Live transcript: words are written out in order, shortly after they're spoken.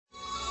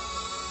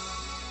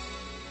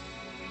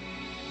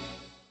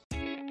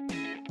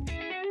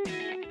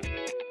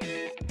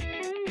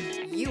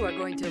You are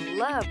going to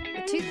love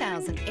the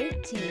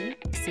 2018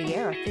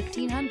 Sierra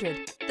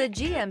 1500. The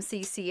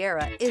GMC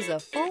Sierra is a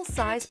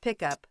full-size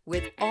pickup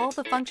with all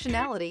the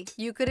functionality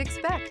you could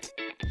expect.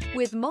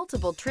 With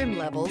multiple trim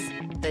levels,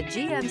 the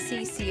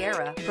GMC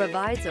Sierra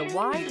provides a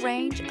wide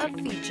range of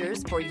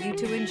features for you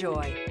to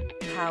enjoy.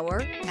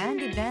 Power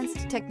and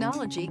advanced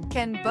technology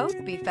can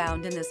both be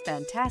found in this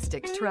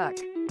fantastic truck.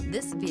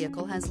 This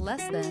vehicle has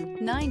less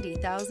than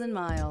 90,000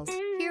 miles.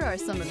 Here are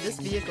some of this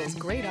vehicle's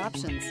great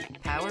options: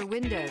 power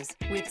windows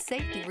with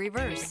safety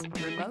reverse,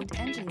 remote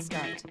engine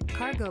start,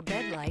 cargo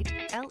bed light,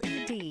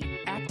 LED,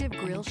 active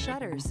grille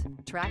shutters,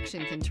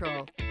 traction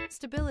control,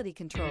 stability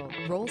control,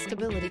 roll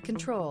stability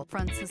control,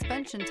 front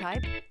suspension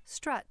type,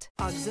 strut,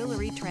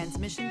 auxiliary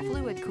transmission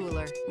fluid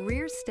cooler,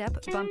 rear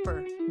step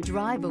bumper.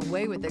 Drive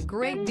away with a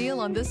great deal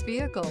on this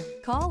vehicle.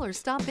 Call or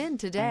stop in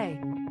today.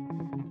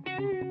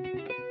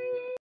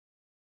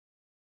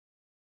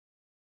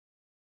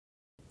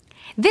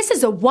 This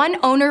is a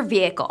one-owner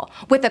vehicle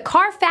with a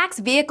Carfax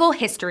Vehicle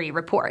History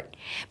Report.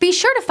 Be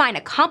sure to find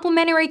a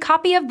complimentary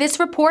copy of this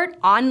report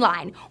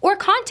online or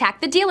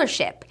contact the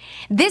dealership.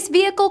 This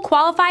vehicle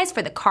qualifies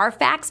for the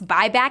Carfax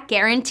Buyback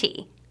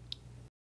Guarantee.